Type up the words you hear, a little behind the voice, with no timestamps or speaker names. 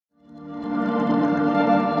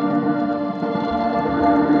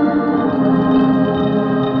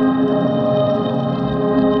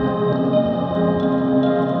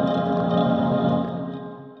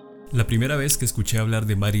vez que escuché hablar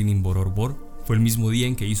de Marilyn fue el mismo día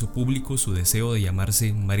en que hizo público su deseo de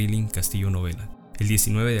llamarse Marilyn Castillo Novella. El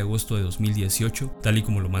 19 de agosto de 2018, tal y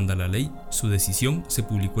como lo manda la ley, su decisión se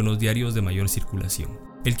publicó en los diarios de mayor circulación.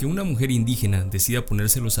 El que una mujer indígena decida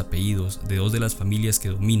ponerse los apellidos de dos de las familias que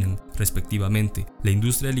dominan, respectivamente, la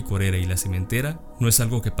industria licorera y la cementera, no es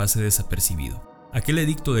algo que pase desapercibido. Aquel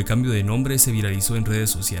edicto de cambio de nombre se viralizó en redes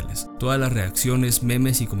sociales. Todas las reacciones,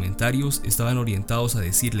 memes y comentarios estaban orientados a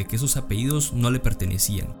decirle que esos apellidos no le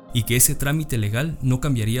pertenecían y que ese trámite legal no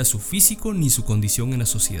cambiaría su físico ni su condición en la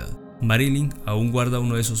sociedad. Marilyn aún guarda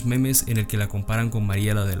uno de esos memes en el que la comparan con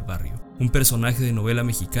María la del barrio, un personaje de novela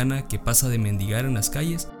mexicana que pasa de mendigar en las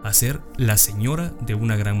calles a ser la señora de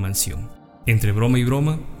una gran mansión. Entre broma y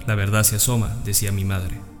broma, la verdad se asoma, decía mi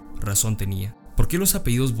madre. Razón tenía. ¿Por qué los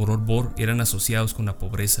apellidos Bor eran asociados con la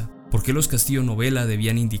pobreza? ¿Por qué los Castillo Novella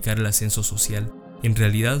debían indicar el ascenso social? En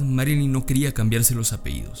realidad, Marilyn no quería cambiarse los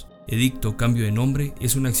apellidos. Edicto cambio de nombre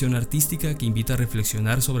es una acción artística que invita a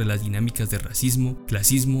reflexionar sobre las dinámicas de racismo,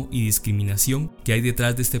 clasismo y discriminación que hay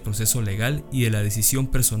detrás de este proceso legal y de la decisión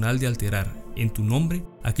personal de alterar, en tu nombre,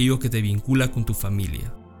 aquello que te vincula con tu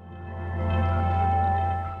familia.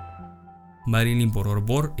 Marilyn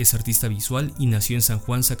es artista visual y nació en San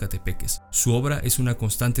Juan, Zacatepeques. Su obra es una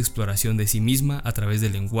constante exploración de sí misma a través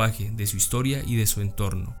del lenguaje, de su historia y de su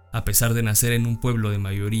entorno. A pesar de nacer en un pueblo de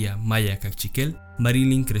mayoría maya cachiquel,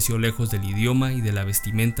 Marilyn creció lejos del idioma y de la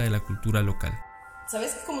vestimenta de la cultura local.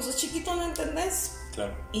 ¿Sabes que como sos chiquito no entendés?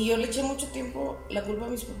 Claro. Y yo le eché mucho tiempo la culpa a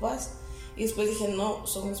mis papás. Y después dije, no,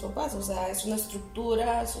 son mis papás. O sea, es una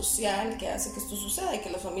estructura social que hace que esto suceda y que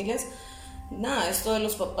las familias... Nada, esto de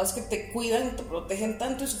los papás que te cuidan, te protegen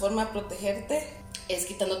tanto y su forma de protegerte es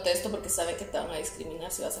quitándote esto porque saben que te van a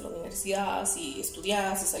discriminar si vas a la universidad, si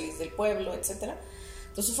estudias, si salís del pueblo, etc.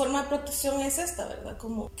 Entonces su forma de protección es esta, ¿verdad?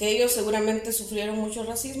 Como que ellos seguramente sufrieron mucho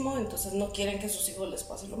racismo, entonces no quieren que a sus hijos les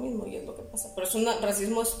pase lo mismo y es lo que pasa. Pero es un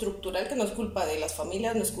racismo estructural que no es culpa de las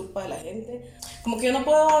familias, no es culpa de la gente. Como que yo no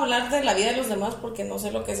puedo hablar de la vida de los demás porque no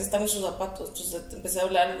sé lo que es estar en sus zapatos. Entonces empecé a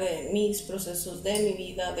hablar de mis procesos, de mi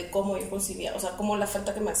vida, de cómo yo concibía, o sea, cómo la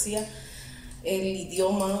falta que me hacía el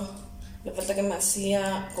idioma, la falta que me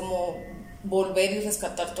hacía como volver y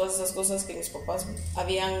rescatar todas esas cosas que mis papás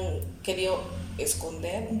habían querido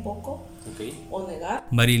esconder un poco, o negar.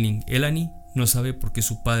 Marilyn Elani no sabe por qué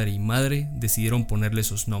su padre y madre decidieron ponerle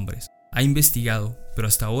esos nombres. Ha investigado, pero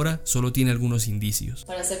hasta ahora solo tiene algunos indicios.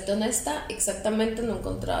 Para serte honesta, exactamente no he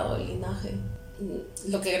encontrado el linaje.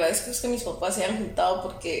 Lo que agradezco es que mis papás se hayan juntado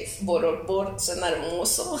porque Bor suena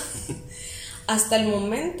hermoso. Hasta el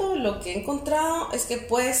momento lo que he encontrado es que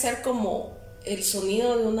puede ser como el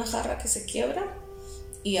sonido de una jarra que se quiebra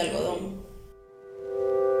y algodón.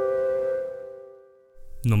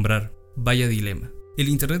 Nombrar. Vaya dilema. El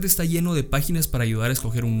internet está lleno de páginas para ayudar a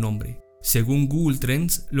escoger un nombre. Según Google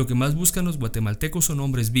Trends, lo que más buscan los guatemaltecos son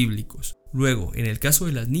nombres bíblicos. Luego, en el caso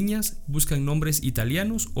de las niñas, buscan nombres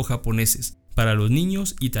italianos o japoneses. Para los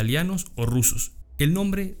niños, italianos o rusos. El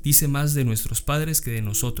nombre dice más de nuestros padres que de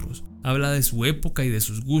nosotros. Habla de su época y de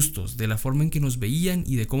sus gustos, de la forma en que nos veían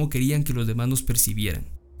y de cómo querían que los demás nos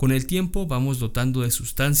percibieran. Con el tiempo vamos dotando de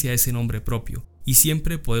sustancia a ese nombre propio, y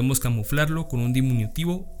siempre podemos camuflarlo con un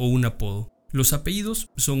diminutivo o un apodo. Los apellidos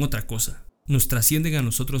son otra cosa. Nos trascienden a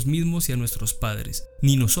nosotros mismos y a nuestros padres.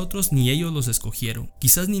 Ni nosotros ni ellos los escogieron,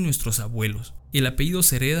 quizás ni nuestros abuelos. El apellido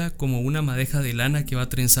se hereda como una madeja de lana que va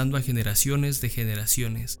trenzando a generaciones de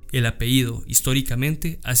generaciones. El apellido,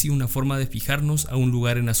 históricamente, ha sido una forma de fijarnos a un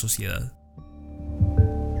lugar en la sociedad.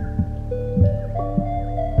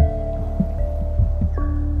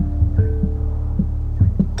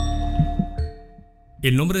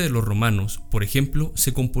 El nombre de los romanos, por ejemplo,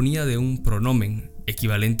 se componía de un pronomen,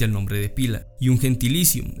 equivalente al nombre de pila, y un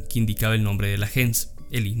gentilicium, que indicaba el nombre de la gens,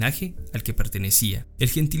 el linaje al que pertenecía. El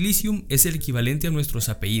gentilicium es el equivalente a nuestros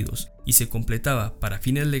apellidos, y se completaba, para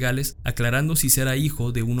fines legales, aclarando si era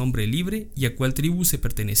hijo de un hombre libre y a cuál tribu se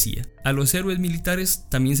pertenecía. A los héroes militares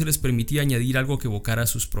también se les permitía añadir algo que evocara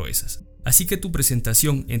sus proezas. Así que tu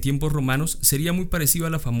presentación en tiempos romanos sería muy parecida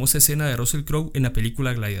a la famosa escena de Russell Crowe en la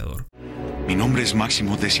película Gladiador. Mi nombre es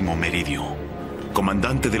Máximo Décimo Meridio,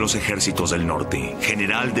 comandante de los ejércitos del norte,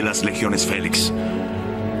 general de las legiones Félix,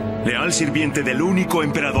 leal sirviente del único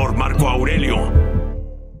emperador Marco Aurelio.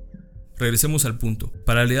 Regresemos al punto.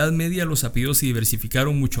 Para la Edad Media los apellidos se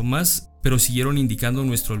diversificaron mucho más pero siguieron indicando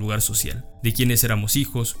nuestro lugar social, de quiénes éramos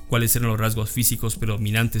hijos, cuáles eran los rasgos físicos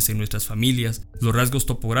predominantes en nuestras familias, los rasgos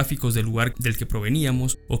topográficos del lugar del que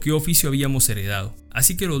proveníamos o qué oficio habíamos heredado.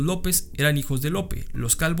 Así que los López eran hijos de Lope,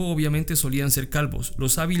 los Calvo obviamente solían ser calvos,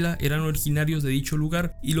 los Ávila eran originarios de dicho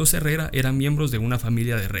lugar y los Herrera eran miembros de una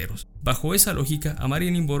familia de herreros. Bajo esa lógica, a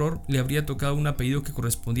Marilyn Boror le habría tocado un apellido que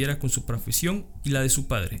correspondiera con su profesión y la de su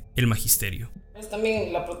padre, el magisterio. Es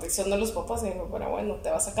también la protección de los papás. Y me dijo, bueno, te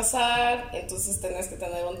vas a casar, entonces tenés que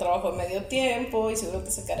tener un trabajo de medio tiempo y seguro te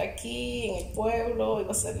sacar aquí en el pueblo y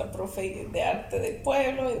vas a ser la profe de arte del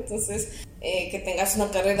pueblo, entonces que tengas una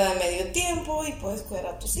carrera de medio tiempo y puedes cuidar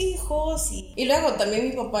a tus hijos. Y luego también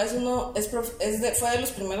mi papá fue de los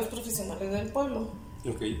primeros profesionales del pueblo.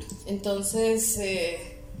 Okay. Entonces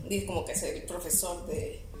dije como que es el profesor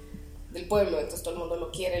del pueblo, entonces todo el mundo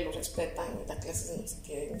lo quiere, lo respetan, da clases en no sé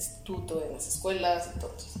qué, en el instituto, en las escuelas y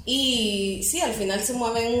todo. Y sí, al final se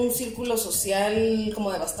mueve en un círculo social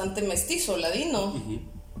como de bastante mestizo, ladino. Uh-huh.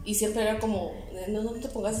 Y siempre era como, no te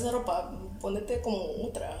pongas esa ropa, ponete como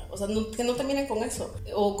otra, o sea, que no te miren con eso.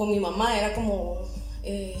 O con mi mamá era como,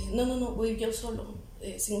 no, voy yo solo,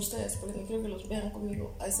 sin ustedes, porque no quiero que los vean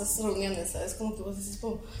conmigo a esas reuniones, ¿sabes? Como que vos decís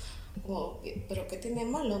como, pero ¿qué tiene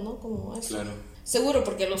malo, no? Como eso. Claro. Seguro,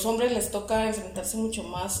 porque a los hombres les toca enfrentarse mucho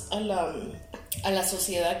más a la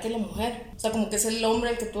sociedad que la mujer. O sea, como que es el hombre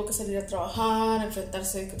el que tuvo que salir a trabajar,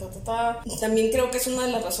 enfrentarse, También creo que es una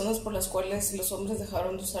de las razones por las cuales los hombres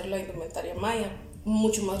dejaron de usar la indumentaria maya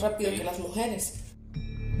mucho más rápido que las mujeres.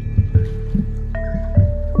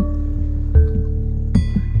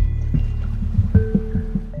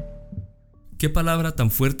 ¿Qué palabra tan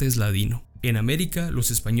fuerte es ladino? En América, los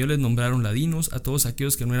españoles nombraron ladinos a todos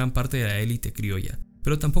aquellos que no eran parte de la élite criolla,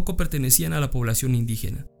 pero tampoco pertenecían a la población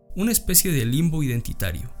indígena, una especie de limbo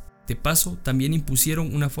identitario. De paso, también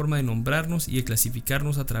impusieron una forma de nombrarnos y de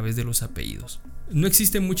clasificarnos a través de los apellidos. No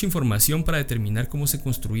existe mucha información para determinar cómo se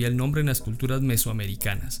construía el nombre en las culturas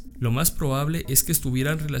mesoamericanas. Lo más probable es que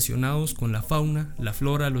estuvieran relacionados con la fauna, la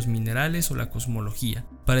flora, los minerales o la cosmología.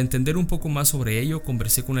 Para entender un poco más sobre ello,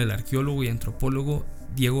 conversé con el arqueólogo y antropólogo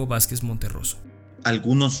Diego Vázquez Monterroso.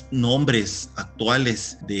 Algunos nombres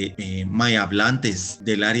actuales de maya hablantes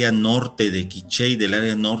del área norte de Quiché y del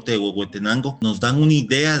área norte de Huehuetenango nos dan una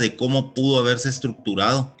idea de cómo pudo haberse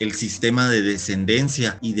estructurado el sistema de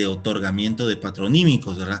descendencia y de otorgamiento de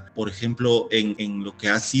patronímicos, ¿verdad? Por ejemplo, en lo que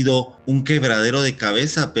ha sido un quebradero de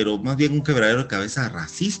cabeza, pero más bien un quebradero de cabeza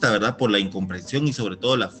racista, ¿verdad? Por la incomprensión y sobre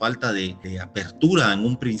todo la falta de apertura en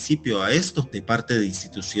un principio a esto de parte de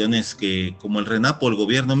instituciones que, como el RENAPO, el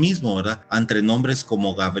gobierno mismo, ¿verdad? Entre nombres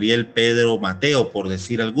como Gabriel, Pedro, Mateo, por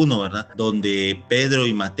decir alguno, ¿verdad? Donde Pedro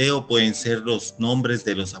y Mateo pueden ser los nombres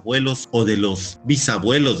de los abuelos o de los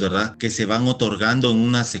bisabuelos, ¿verdad? Que se van otorgando en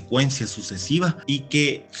una secuencia sucesiva y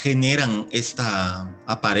que generan esta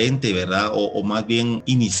aparente, ¿verdad? O más bien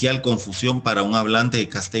inicial confusión para un hablante de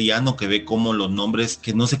castellano que ve cómo los nombres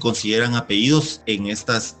que no se consideran apellidos en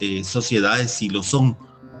estas sociedades sí lo son.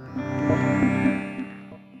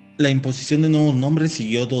 La imposición de nuevos nombres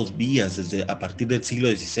siguió dos vías a partir del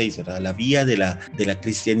siglo XVI, ¿verdad? La vía de la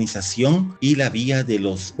cristianización y la vía de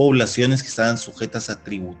las poblaciones que estaban sujetas a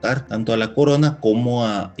tributar tanto a la corona como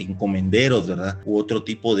a encomenderos, ¿verdad? U otro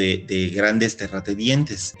tipo de grandes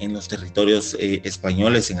terratenientes en los territorios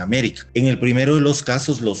españoles en América. En el primero de los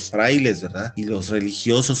casos, los frailes, ¿verdad? Y los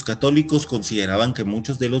religiosos católicos consideraban que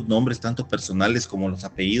muchos de los nombres, tanto personales como los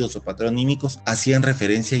apellidos o patronímicos, hacían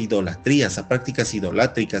referencia a idolatrías, a prácticas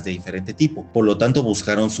idolátricas de diferente tipo, por lo tanto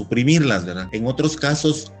buscaron suprimirlas, ¿verdad? En otros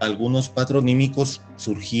casos, algunos patronímicos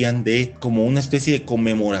surgían de como una especie de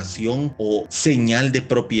conmemoración o señal de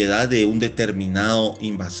propiedad de un determinado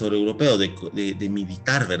invasor europeo, de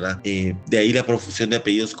militar, ¿verdad? De ahí la profusión de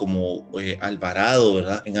apellidos como Alvarado,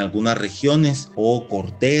 ¿verdad? En algunas regiones, o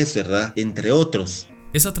Cortés, ¿verdad? Entre otros.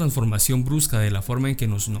 Esa transformación brusca de la forma en que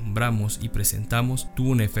nos nombramos y presentamos tuvo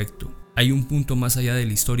un efecto. Hay un punto más allá de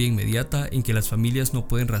la historia inmediata en que las familias no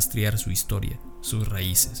pueden rastrear su historia, sus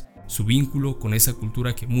raíces, su vínculo con esa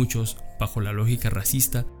cultura que muchos, bajo la lógica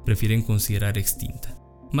racista, prefieren considerar extinta.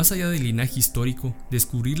 Más allá del linaje histórico,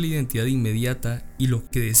 descubrir la identidad inmediata y lo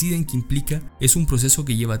que deciden que implica es un proceso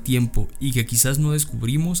que lleva tiempo y que quizás no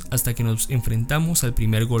descubrimos hasta que nos enfrentamos al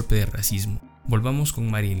primer golpe de racismo. Volvamos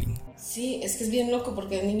con Marilyn. Sí, es que es bien loco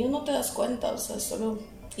porque de niño no te das cuenta, o sea, solo...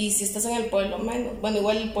 Y si estás en el pueblo, menos. Bueno,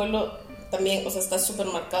 igual el pueblo también, o sea, está súper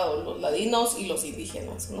marcado los ladinos y los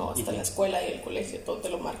indígenas, ¿no? Hasta en la escuela y el colegio, todo te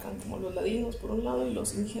lo marcan como los ladinos por un lado y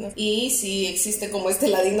los indígenas. Y sí existe como este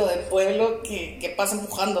ladino del pueblo que pasa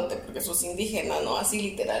empujándote porque sos indígena, ¿no? Así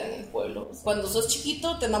literal en el pueblo. Cuando sos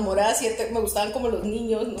chiquito te enamorás y me gustaban como los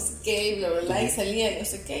niños, no sé qué, y bla, bla, bla, y salía y no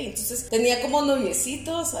sé qué. Entonces tenía como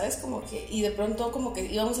noviecitos, ¿sabes? Como que, y de pronto como que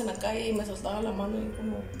íbamos en la calle y me soltaba la mano y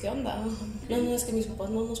como, ¿qué onda? No, es que mis papás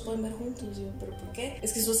no nos pueden ver juntos. Y yo, ¿pero por qué?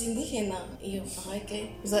 Es que sos indígena. Y yo, ay,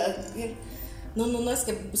 ¿qué? O sea, ¿qué? No, es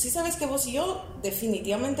que sí sabes que vos y yo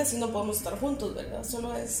definitivamente sí no podemos estar juntos, ¿verdad?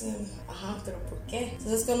 Solo es, pero ¿por qué?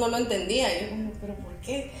 Entonces es que no lo entendía, yo como, ¿pero por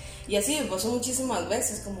qué? Y así me pasó muchísimas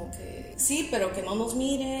veces, como que sí, pero que no nos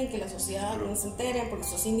miren, que la sociedad no se entere porque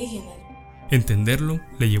sos indígena. Entenderlo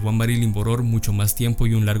le llevó a Marilyn Boror mucho más tiempo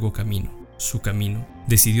y un largo camino. Su camino.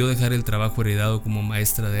 Decidió dejar el trabajo heredado como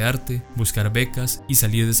maestra de arte, buscar becas y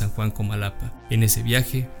salir de San Juan Comalapa. En ese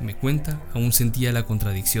viaje, me cuenta, aún sentía la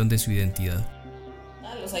contradicción de su identidad.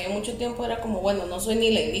 O sea, yo mucho tiempo era como, bueno, no soy ni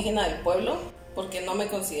la indígena del pueblo, porque no me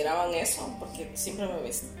consideraban eso, porque siempre me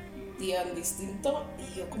vestían distinto,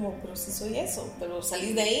 y yo como, pero sí soy eso, pero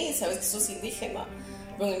salís de ahí y sabes que sos indígena,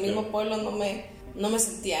 pero en el mismo pueblo no me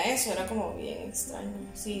sentía eso, era como bien extraño,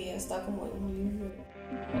 sí, estaba como en un limbo.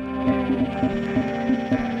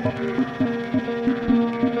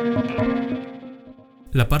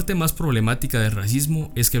 La parte más problemática del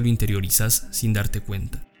racismo es que lo interiorizas sin darte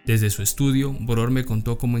cuenta. Desde su estudio, Boror me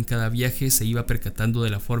contó cómo en cada viaje se iba percatando de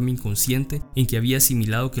la forma inconsciente en que había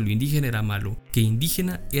asimilado que lo indígena era malo, que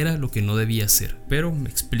indígena era lo que no debía ser. Pero me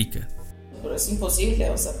explica. Pero es imposible,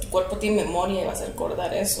 o sea, tu cuerpo tiene memoria y vas a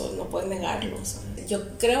recordar eso, no puedes negarlo. O sea,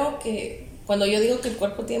 yo creo que cuando yo digo que el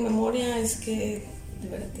cuerpo tiene memoria es que de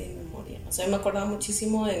verdad tiene memoria. O sea, yo me acordaba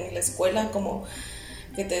muchísimo en la escuela como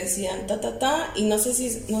que te decían y no sé si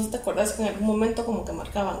te acordás que en algún momento como que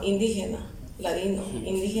marcaban indígena, ladino,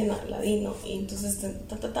 indígena, ladino, y entonces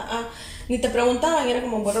ni te preguntaban, era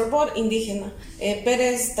como Boror, indígena,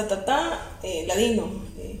 Pérez, ladino,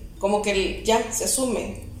 como que ya se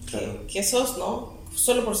asume que sos, ¿no?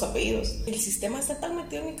 Solo por sus apellidos. El sistema está tan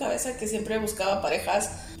metido en mi cabeza que siempre buscaba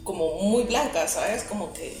parejas como muy blancas, ¿sabes?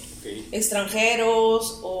 Como que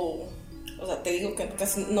extranjeros o sea, te digo que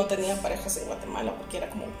casi no tenía parejas en Guatemala porque era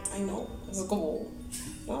como, ay no, es como,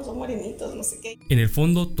 no, son morenitos, no sé qué. En el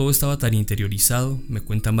fondo todo estaba tan interiorizado, me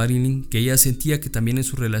cuenta Marilyn, que ella sentía que también en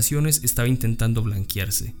sus relaciones estaba intentando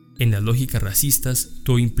blanquearse. En las lógicas racistas,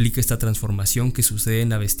 todo implica esta transformación que sucede en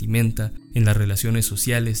la vestimenta, en las relaciones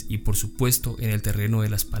sociales y por supuesto en el terreno de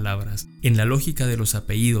las palabras. En la lógica de los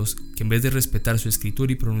apellidos, que en vez de respetar su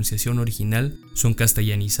escritura y pronunciación original, son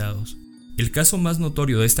castellanizados. El caso más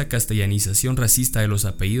notorio de esta castellanización racista de los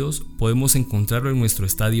apellidos podemos encontrarlo en nuestro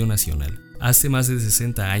Estadio Nacional. Hace más de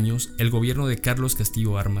 60 años, el gobierno de Carlos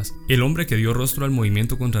Castillo Armas, el hombre que dio rostro al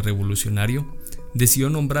movimiento contrarrevolucionario, decidió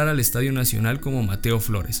nombrar al Estadio Nacional como Mateo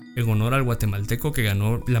Flores, en honor al guatemalteco que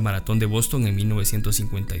ganó la maratón de Boston en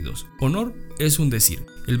 1952. Honor es un decir.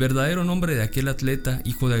 El verdadero nombre de aquel atleta,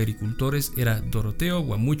 hijo de agricultores, era Doroteo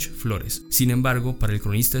Guamuch Flores. Sin embargo, para el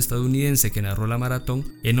cronista estadounidense que narró la maratón,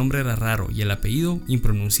 el nombre era raro y el apellido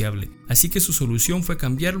impronunciable, así que su solución fue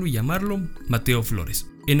cambiarlo y llamarlo Mateo Flores.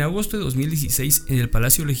 En agosto de 2016, en el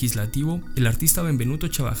Palacio Legislativo, el artista Benvenuto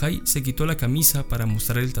Chabajay se quitó la camisa para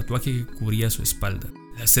mostrar el tatuaje que cubría su espalda,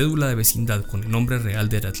 la cédula de vecindad con el nombre real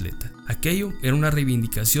del atleta. Aquello era una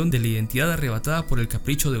reivindicación de la identidad arrebatada por el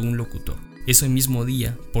capricho de un locutor. Ese mismo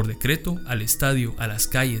día, por decreto, al estadio, a las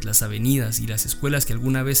calles, las avenidas y las escuelas que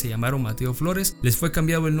alguna vez se llamaron Mateo Flores, les fue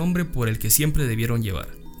cambiado el nombre por el que siempre debieron llevar,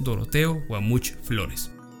 Doroteo Guamuch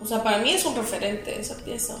Flores. O sea, para mí es un referente esa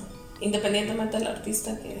pieza, independientemente del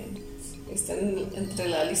artista que esté entre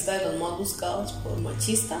la lista de los más buscados por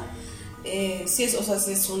machista, sí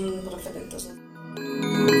es un referente. O sea.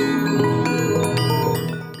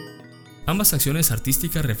 Ambas acciones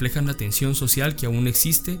artísticas reflejan la tensión social que aún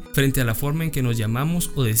existe frente a la forma en que nos llamamos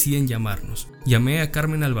o deciden llamarnos. Llamé a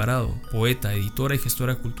Carmen Alvarado, poeta, editora y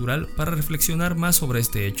gestora cultural, para reflexionar más sobre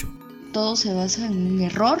este hecho. Todo se basa en un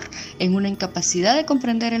error, en una incapacidad de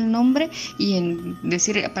comprender el nombre y en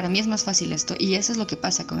decir, para mí es más fácil esto. Y eso es lo que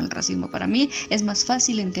pasa con el racismo. Para mí es más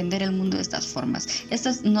fácil entender el mundo de estas formas.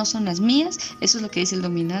 Estas no son las mías, eso es lo que dice el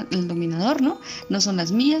dominador, ¿no? No son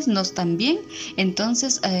las mías, no están bien.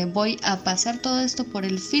 Entonces voy a pasar todo esto por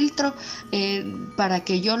el filtro para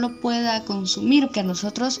que yo lo pueda consumir, que a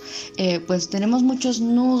nosotros pues tenemos muchos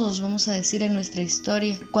nudos, vamos a decir, en nuestra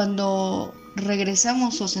historia. Cuando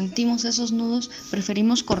regresamos o sentimos esos nudos,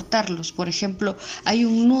 preferimos cortarlos. Por ejemplo, hay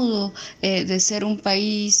un nudo de ser un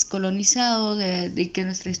país colonizado, de que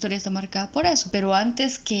nuestra historia está marcada por eso, pero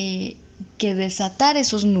antes que que desatar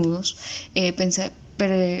esos nudos,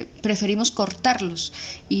 preferimos cortarlos.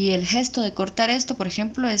 Y el gesto de cortar esto, por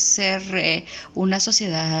ejemplo, es ser una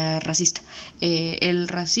sociedad racista. El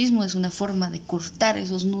racismo es una forma de cortar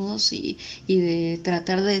esos nudos y de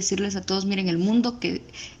tratar de decirles a todos, miren, el mundo, que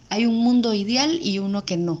hay un mundo ideal y uno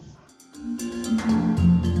que no.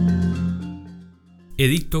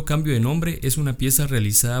 Edicto Cambio de Nombre es una pieza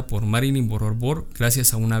realizada por Marilyn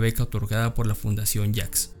gracias a una beca otorgada por la Fundación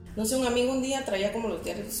Jax. No sé, un amigo un día traía como los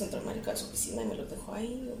diarios de Centroamérica a su oficina y me los dejó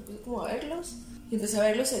ahí, yo empecé como a verlos, y empecé a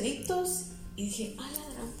ver los edictos y dije, ¡ah,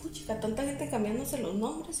 la gran puchica! Tanta gente cambiándose los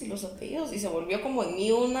nombres y los apellidos, y se volvió como en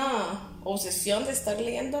mí una obsesión de estar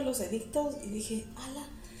leyendo los edictos y dije, ¡ala!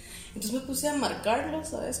 Entonces me puse a marcarlos,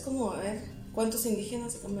 ¿sabes? Como a ver cuántos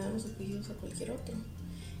indígenas se cambiaban los apellidos a cualquier otro.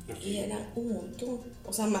 Y eran un montón.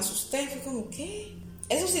 O sea, me asusté, fue como, ¿qué?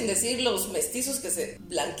 Eso sin decir los mestizos que se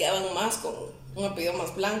blanqueaban más con un apellido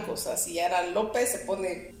más blanco. O sea, si ya era López, se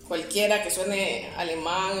pone cualquiera que suene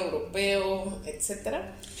alemán, europeo, etc.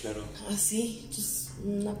 Claro. Así, entonces,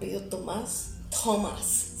 un apellido Tomás,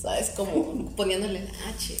 ¿sabes? Como poniéndole la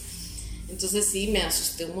H. Entonces sí, me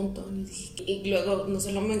asusté un montón y luego no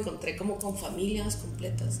solo me encontré como con familias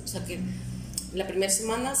completas, o sea que la primera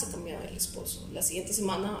semana se cambiaba el esposo, la siguiente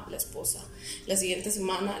semana la esposa, la siguiente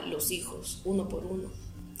semana los hijos, uno por uno,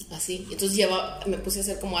 así. Entonces me puse a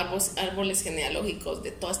hacer como árboles genealógicos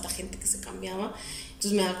de toda esta gente que se cambiaba.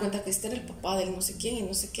 Entonces me daba cuenta que este era el papá del no sé quién y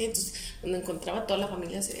no sé qué. Entonces cuando encontraba toda la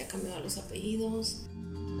familia se había cambiado los apellidos.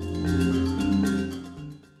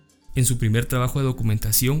 En su primer trabajo de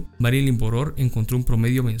documentación, Marilyn encontró un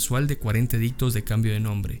promedio mensual de 40 edictos de cambio de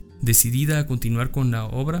nombre. Decidida a continuar con la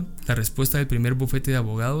obra, la respuesta del primer bufete de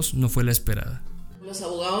abogados no fue la esperada. Los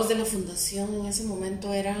abogados de la fundación en ese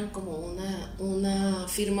momento eran como una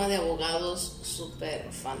firma de abogados súper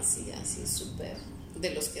fancy, así súper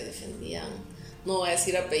de los que defendían, no voy a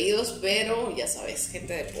decir apellidos, pero ya sabes,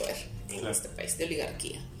 gente de poder en este país, de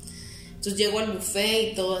oligarquía. Entonces llego al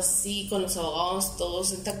buffet y todo así, con los abogados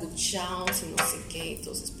todos entacuchados y no sé qué, y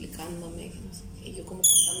todos explicándome, no sé qué, y yo como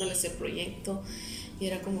contándoles el proyecto, y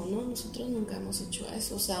era como, no, nosotros nunca hemos hecho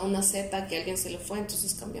eso, o sea, una Z que a alguien se le fue,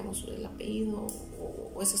 entonces cambiamos el apellido,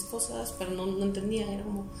 o esas cosas, pero no entendían, era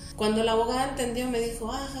como, cuando la abogada entendió me dijo,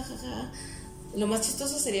 jajaja, lo más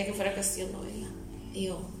chistoso sería que fuera Castillo Novella, y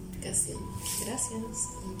yo, Castillo, gracias. Entonces,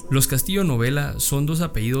 los Castillo Novella son dos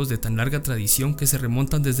apellidos de tan larga tradición que se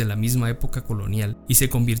remontan desde la misma época colonial y se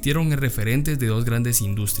convirtieron en referentes de dos grandes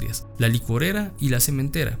industrias, la licorera y la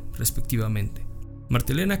cementera, respectivamente.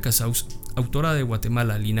 Martelena Casaus, autora de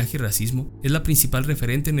Guatemala, Linaje y Racismo, es la principal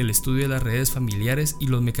referente en el estudio de las redes familiares y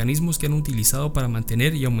los mecanismos que han utilizado para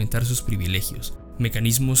mantener y aumentar sus privilegios.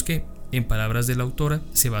 Mecanismos que, en palabras de la autora,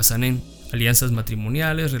 se basan en alianzas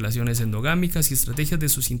matrimoniales, relaciones endogámicas y estrategias de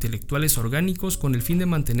sus intelectuales orgánicos con el fin de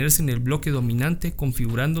mantenerse en el bloque dominante,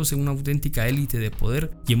 configurándose una auténtica élite de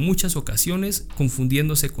poder y en muchas ocasiones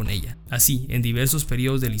confundiéndose con ella. Así, en diversos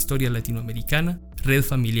periodos de la historia latinoamericana, red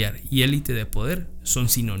familiar y élite de poder son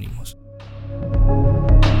sinónimos.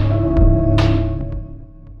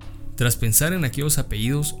 Tras pensar en aquellos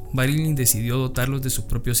apellidos, Marilyn decidió dotarlos de su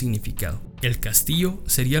propio significado. El Castillo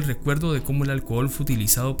sería el recuerdo de cómo el alcohol fue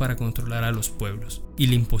utilizado para controlar a los pueblos, y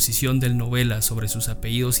la imposición del Novella sobre sus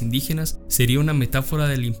apellidos indígenas sería una metáfora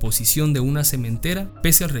de la imposición de una cementera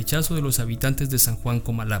pese al rechazo de los habitantes de San Juan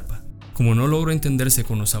Comalapa. Como no logró entenderse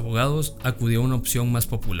con los abogados, acudió a una opción más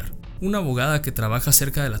popular. Una abogada que trabaja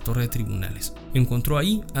cerca de la torre de tribunales. Encontró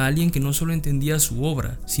ahí a alguien que no solo entendía su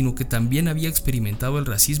obra, sino que también había experimentado el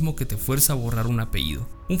racismo que te fuerza a borrar un apellido.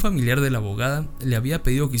 Un familiar de la abogada le había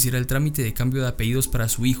pedido que hiciera el trámite de cambio de apellidos para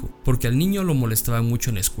su hijo, porque al niño lo molestaban mucho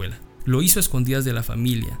en la escuela. Lo hizo a escondidas de la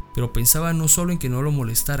familia, pero pensaba no solo en que no lo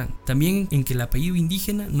molestaran, también en que el apellido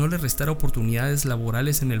indígena no le restara oportunidades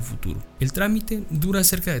laborales en el futuro. El trámite dura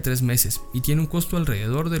cerca de 3 meses y tiene un costo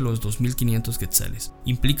alrededor de los 2.500 quetzales.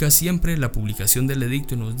 Implica siempre la publicación del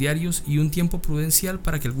edicto en los diarios y un tiempo prudencial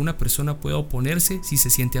para que alguna persona pueda oponerse si se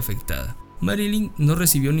siente afectada. Marilyn no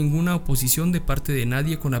recibió ninguna oposición de parte de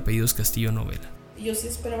nadie con apellidos Castillo Novella. Yo sí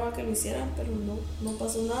esperaba que lo hicieran, pero no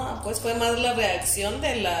pasó nada. Pues fue más la reacción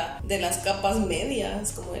de las capas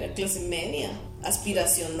medias, como de la clase media,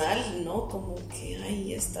 aspiracional, ¿no? Como que,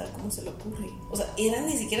 ay, Esta, ¿cómo se le ocurre? O sea,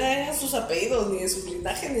 ni siquiera eran sus apellidos, ni de su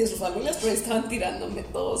linaje, ni de sus familias, pero estaban tirándome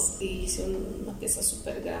todos. Y hice una pieza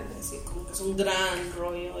súper grande, así como que es un gran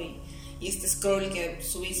rollo y este scroll que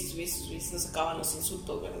subís, no se acaban los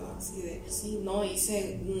insultos, ¿verdad? Así de, sí, no,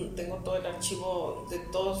 tengo todo el archivo de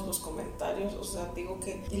todos los comentarios, o sea, digo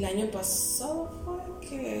que el año pasado fue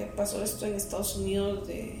que pasó esto en Estados Unidos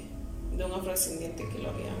de un afrodescendiente que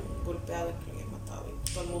lo habían golpeado y que lo habían matado.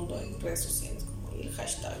 todo el mundo en redes sociales, como el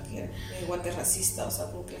hashtag guante racista, o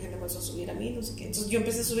sea, como que la gente empezó a subir a mí, no sé qué. Entonces yo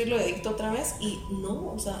empecé a subirlo de edicto otra vez y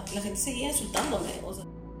no, o sea, la gente seguía insultándome, o sea.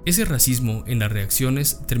 Ese racismo en las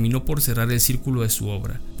reacciones terminó por cerrar el círculo de su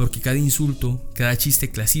obra, porque cada insulto, cada chiste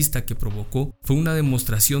clasista que provocó fue una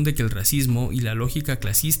demostración de que el racismo y la lógica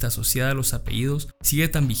clasista asociada a los apellidos sigue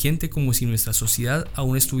tan vigente como si nuestra sociedad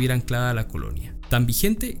aún estuviera anclada a la colonia. Tan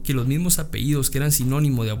vigente que los mismos apellidos que eran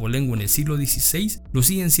sinónimo de abolengo en el siglo XVI lo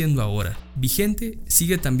siguen siendo ahora. Vigente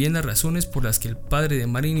sigue también las razones por las que el padre de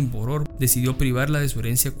Marilyn decidió privarla de su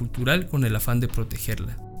herencia cultural con el afán de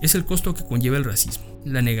protegerla. Es el costo que conlleva el racismo,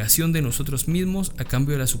 la negación de nosotros mismos a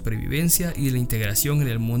cambio de la supervivencia y de la integración en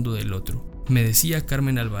el mundo del otro, me decía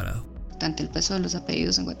Carmen Alvarado. El peso de los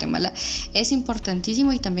apellidos en Guatemala es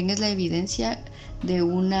importantísimo y también es la evidencia de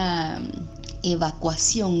una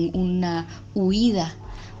evacuación, una huida,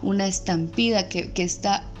 una estampida que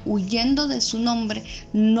está huyendo de su nombre,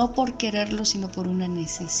 no por quererlo, sino por una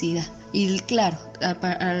necesidad. Y claro,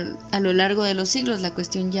 a lo largo de los siglos la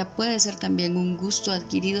cuestión ya puede ser también un gusto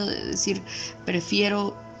adquirido de decir,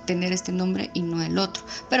 prefiero tener este nombre y no el otro,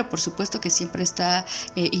 pero por supuesto que siempre está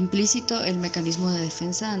implícito el mecanismo de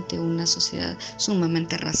defensa ante una sociedad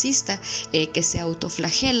sumamente racista que se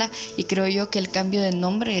autoflagela, y creo yo que el cambio de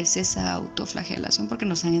nombre es esa autoflagelación porque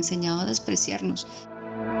nos han enseñado a despreciarnos.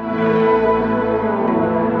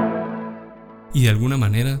 Y de alguna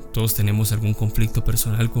manera todos tenemos algún conflicto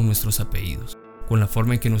personal con nuestros apellidos, con la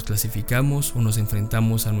forma en que nos clasificamos o nos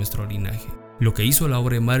enfrentamos a nuestro linaje. Lo que hizo la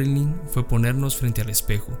obra de Marilyn fue ponernos frente al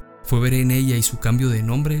espejo, fue ver en ella y su cambio de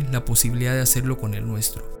nombre la posibilidad de hacerlo con el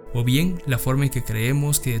nuestro, o bien la forma en que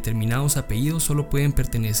creemos que determinados apellidos solo pueden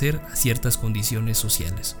pertenecer a ciertas condiciones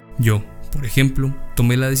sociales. Yo, por ejemplo,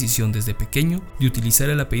 tomé la decisión desde pequeño de utilizar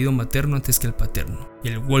el apellido materno antes que el paterno, y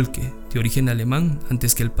el Wolke, de origen alemán,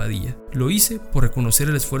 antes que el Padilla. Lo hice por reconocer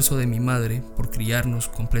el esfuerzo de mi madre por criarnos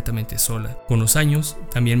completamente sola. Con los años,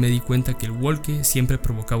 también me di cuenta que el Wolke siempre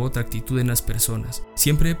provocaba otra actitud en las personas.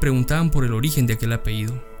 Siempre preguntaban por el origen de aquel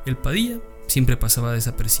apellido. El Padilla siempre pasaba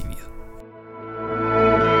desapercibido.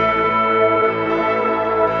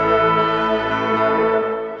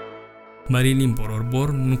 Marilyn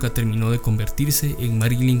nunca terminó de convertirse en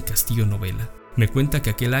Marilyn Castillo Novella. Me cuenta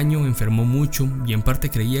que aquel año enfermó mucho y en parte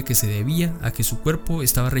creía que se debía a que su cuerpo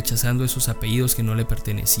estaba rechazando esos apellidos que no le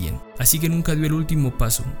pertenecían. Así que nunca dio el último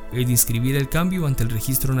paso, el de inscribir el cambio ante el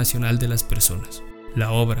Registro Nacional de las Personas.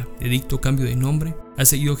 La obra, Edicto Cambio de Nombre, ha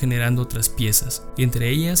seguido generando otras piezas, y entre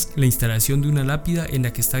ellas la instalación de una lápida en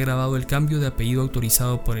la que está grabado el cambio de apellido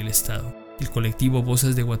autorizado por el Estado. El colectivo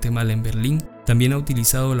Voces de Guatemala en Berlín también ha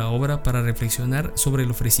utilizado la obra para reflexionar sobre el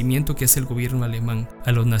ofrecimiento que hace el gobierno alemán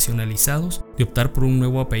a los nacionalizados de optar por un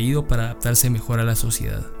nuevo apellido para adaptarse mejor a la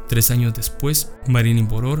sociedad. 3 años después, Marilyn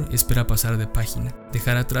espera pasar de página,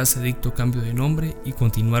 dejar atrás Edicto Cambio de Nombre y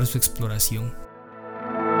continuar su exploración.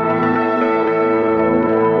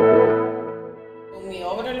 Con mi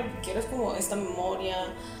obra lo que quiero es como esta memoria,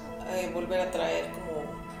 volver a traer como,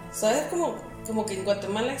 ¿sabes? Como que en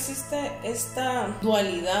Guatemala existe esta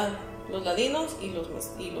dualidad, los ladinos y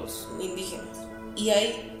los indígenas.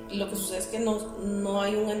 Y lo que sucede es que no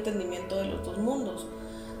hay un entendimiento de los dos mundos.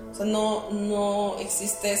 O sea, no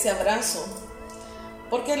existe ese abrazo.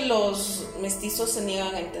 Porque los mestizos se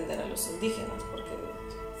niegan a entender a los indígenas.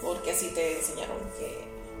 Porque así te enseñaron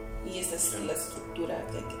y esta es la estructura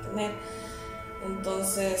que hay que tener.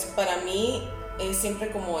 Entonces, para mí es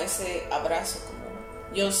siempre como ese abrazo, como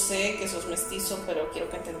yo sé que sos mestizo, pero quiero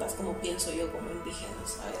que entendas cómo pienso yo como indígena,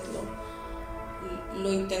 ¿sabes?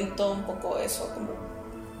 Lo intento un poco eso, como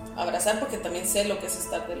abrazar, porque también sé lo que es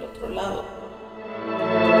estar del otro lado.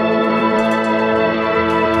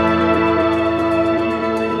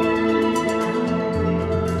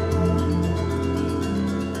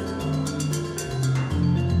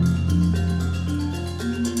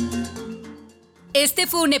 Este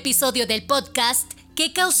fue un episodio del podcast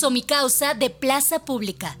 ¿Qué causó mi causa? De Plaza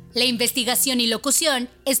Pública. La investigación y locución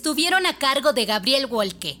estuvieron a cargo de Gabriel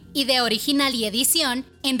Wolke. Idea original y edición,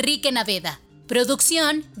 Enrique Naveda.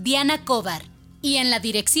 Producción, Diana Cobar. Y en la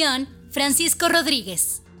dirección, Francisco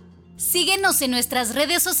Rodríguez. Síguenos en nuestras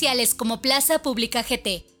redes sociales como Plaza Pública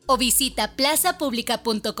GT o visita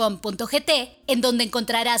plazapublica.com.gt, en donde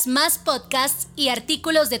encontrarás más podcasts y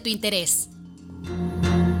artículos de tu interés.